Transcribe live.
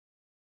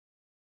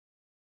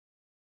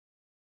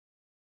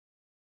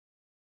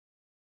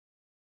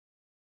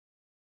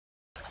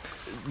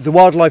The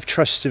Wildlife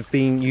Trusts have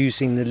been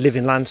using the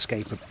living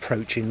landscape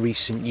approach in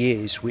recent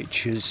years,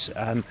 which has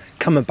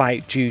come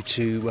about due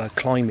to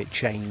climate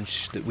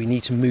change, that we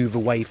need to move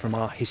away from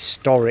our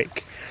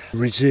historic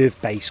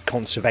reserve-based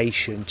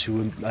conservation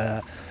to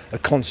a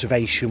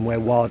conservation where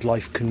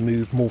wildlife can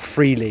move more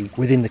freely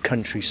within the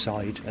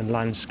countryside and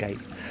landscape.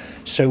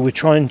 So we're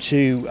trying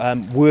to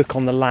work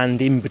on the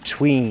land in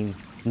between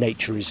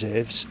nature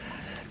reserves,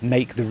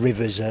 make the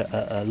rivers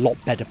a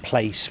lot better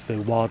place for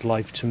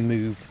wildlife to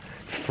move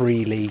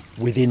freely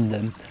within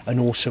them, and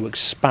also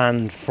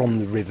expand from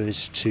the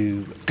rivers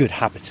to good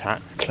habitat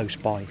close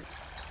by.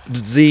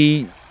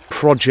 The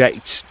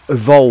project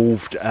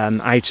evolved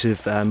out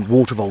of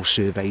water vole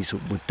surveys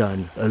that were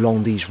done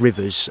along these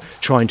rivers,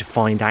 trying to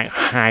find out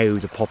how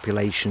the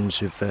populations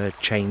have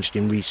changed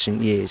in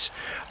recent years.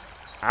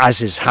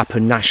 As has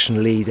happened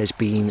nationally, there's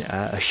been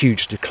a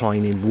huge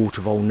decline in water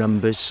vole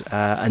numbers,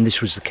 and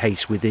this was the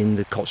case within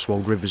the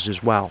Cotswold rivers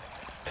as well.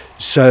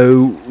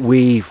 So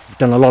we've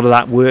done a lot of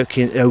that work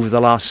over the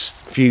last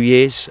few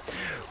years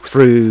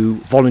through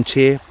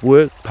volunteer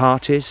work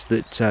parties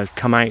that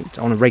come out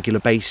on a regular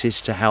basis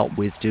to help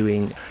with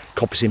doing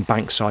coppicing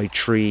bankside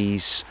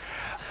trees.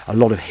 A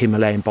lot of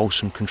Himalayan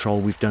balsam control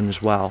we've done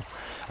as well.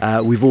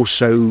 We've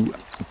also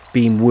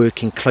been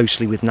working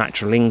closely with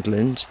Natural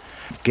England,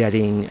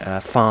 getting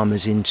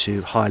farmers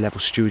into high level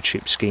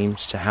stewardship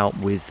schemes to help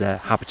with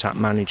habitat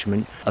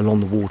management along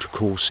the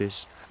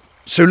watercourses.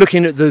 So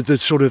looking at the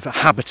sort of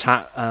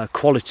habitat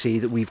quality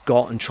that we've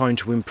got and trying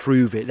to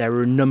improve it, there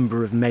are a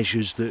number of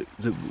measures that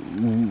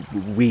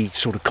we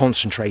sort of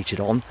concentrated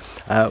on.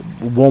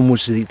 One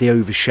was the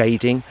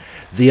overshading,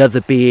 the other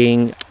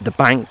being the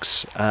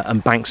banks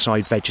and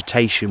bankside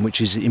vegetation,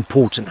 which is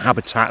important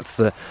habitat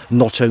for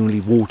not only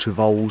water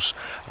voles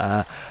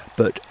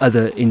but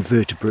other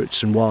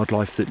invertebrates and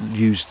wildlife that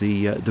use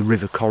the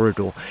river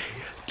corridor.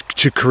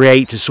 To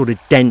create a sort of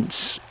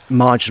dense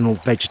marginal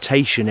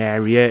vegetation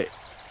area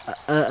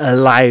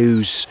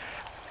allows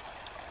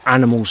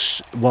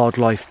animals,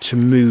 wildlife to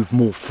move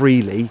more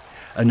freely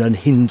and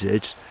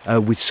unhindered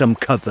with some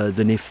cover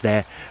than if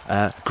they're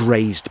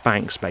grazed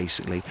banks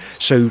basically.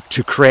 So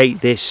to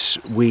create this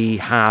we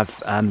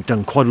have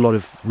done quite a lot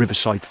of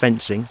riverside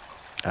fencing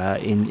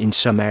in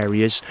some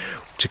areas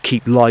to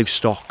keep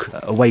livestock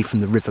away from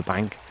the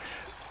riverbank.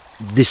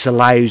 This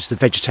allows the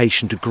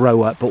vegetation to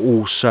grow up but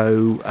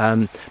also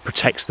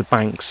protects the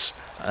banks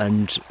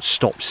and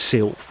stops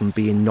silt from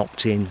being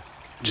knocked in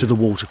to the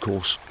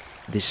watercourse.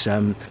 This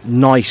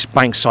nice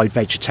bankside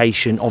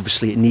vegetation,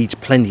 obviously it needs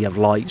plenty of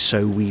light,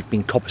 so we've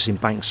been coppicing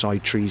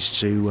bankside trees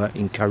to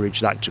encourage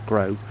that to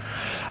grow.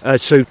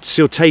 So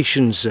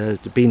siltation's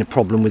been a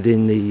problem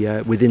within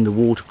the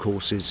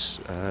watercourses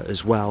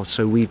as well,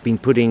 so we've been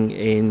putting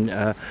in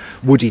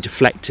woody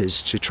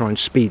deflectors to try and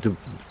speed the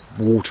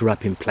water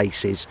up in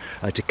places,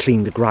 to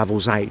clean the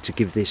gravels out, to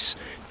give this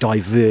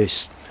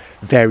diverse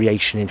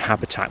variation in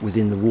habitat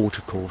within the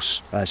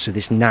watercourse. So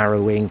this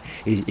narrowing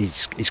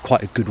is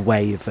quite a good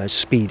way of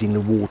speeding the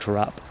water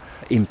up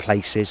in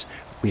places.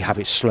 We have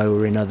it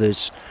slower in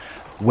others.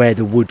 Where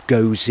the wood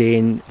goes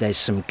in, there's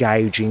some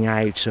gouging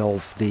out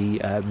of the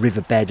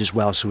riverbed as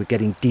well, so we're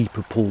getting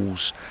deeper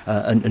pools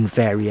and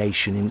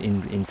variation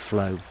in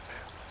flow.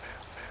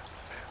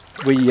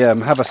 We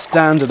have a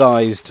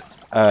standardised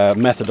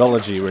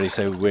methodology really,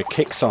 so we're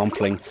kick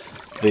sampling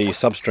the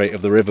substrate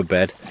of the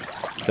riverbed.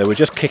 So we're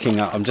just kicking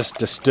up, I'm just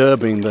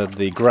disturbing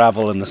the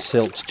gravel and the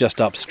silt just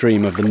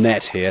upstream of the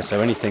net here, so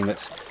anything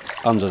that's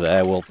under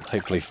there will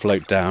hopefully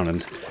float down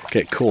and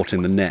get caught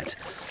in the net.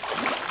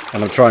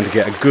 And I'm trying to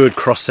get a good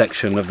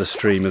cross-section of the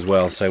stream as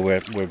well, so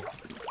we're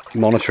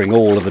monitoring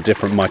all of the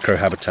different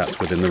microhabitats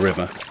within the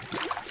river.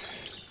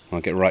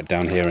 I'll get right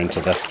down here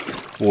into the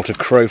water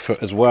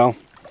crowfoot as well.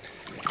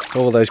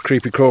 All those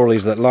creepy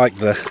crawlies that like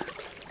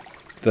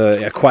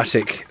the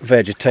aquatic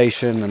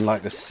vegetation and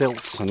like the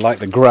silts and like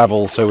the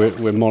gravel, so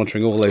we're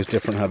monitoring all those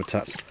different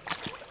habitats.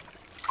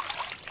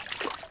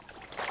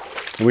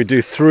 And we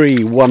do 3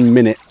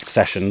 1-minute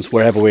sessions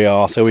wherever we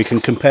are, so we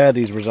can compare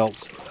these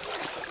results.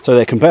 So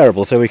they're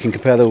comparable, so we can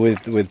compare them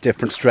with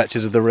different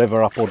stretches of the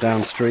river up or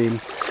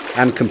downstream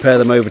and compare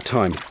them over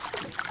time.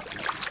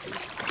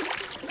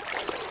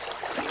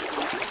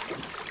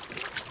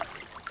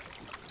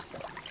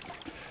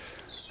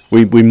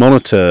 We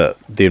monitor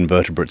the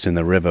invertebrates in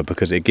the river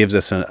because it gives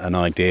us an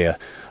idea,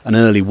 an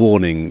early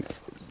warning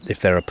if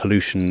there are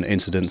pollution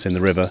incidents in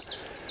the river.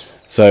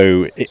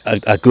 So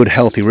a good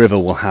healthy river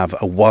will have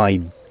a wide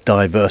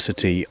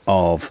diversity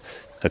of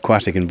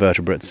aquatic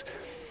invertebrates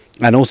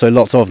and also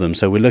lots of them.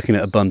 So we're looking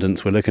at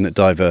abundance, we're looking at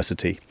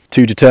diversity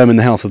to determine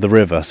the health of the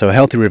river. So a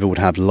healthy river would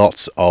have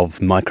lots of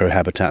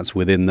microhabitats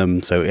within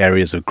them, so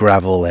areas of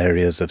gravel,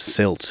 areas of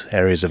silt,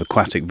 areas of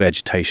aquatic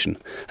vegetation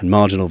and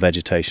marginal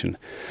vegetation.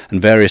 And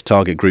various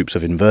target groups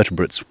of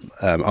invertebrates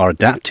are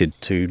adapted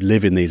to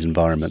live in these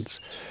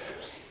environments.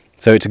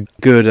 So it's a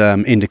good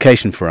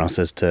indication for us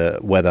as to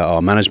whether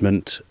our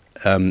management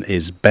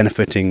is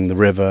benefiting the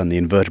river and the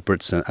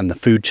invertebrates and the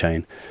food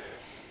chain.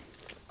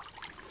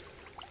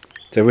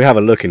 So if we have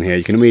a look in here,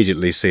 you can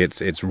immediately see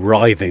it's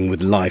writhing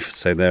with life.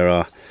 So there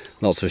are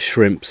lots of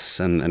shrimps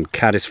and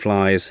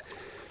caddisflies,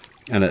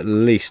 and at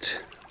least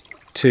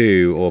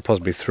 2 or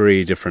possibly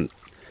 3 different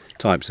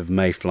types of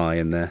mayfly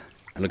in there.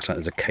 It looks like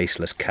there's a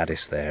caseless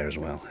caddis there as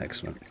well.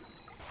 Excellent.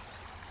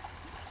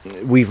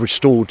 We've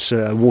restored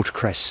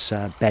watercress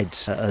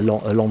beds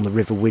along the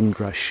River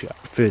Windrush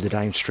further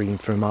downstream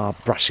from our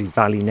Brassey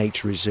Valley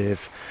Nature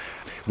Reserve,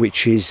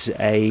 which is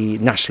a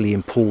nationally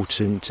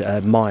important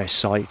mire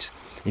site,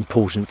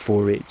 important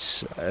for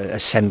its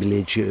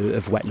assemblage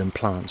of wetland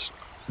plants.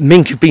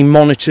 Mink have been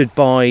monitored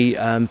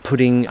by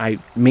putting out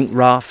mink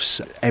rafts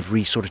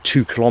every sort of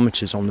 2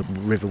 kilometres on the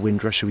River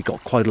Windrush, so we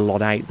got quite a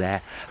lot out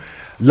there.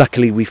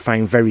 Luckily we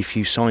found very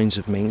few signs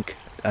of mink,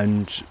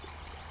 and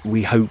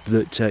we hope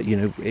that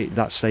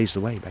that stays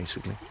the way,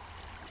 basically.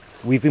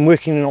 We've been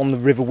working on the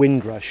River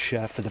Windrush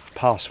for the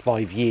past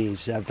 5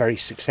 years very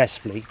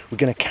successfully. We're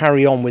going to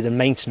carry on with a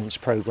maintenance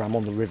programme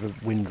on the River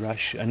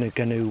Windrush, and are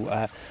going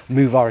to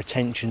move our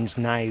attentions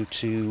now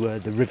to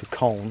the River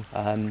Colne,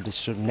 the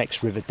sort of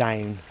next river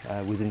down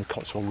within the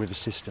Cotswold River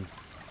system.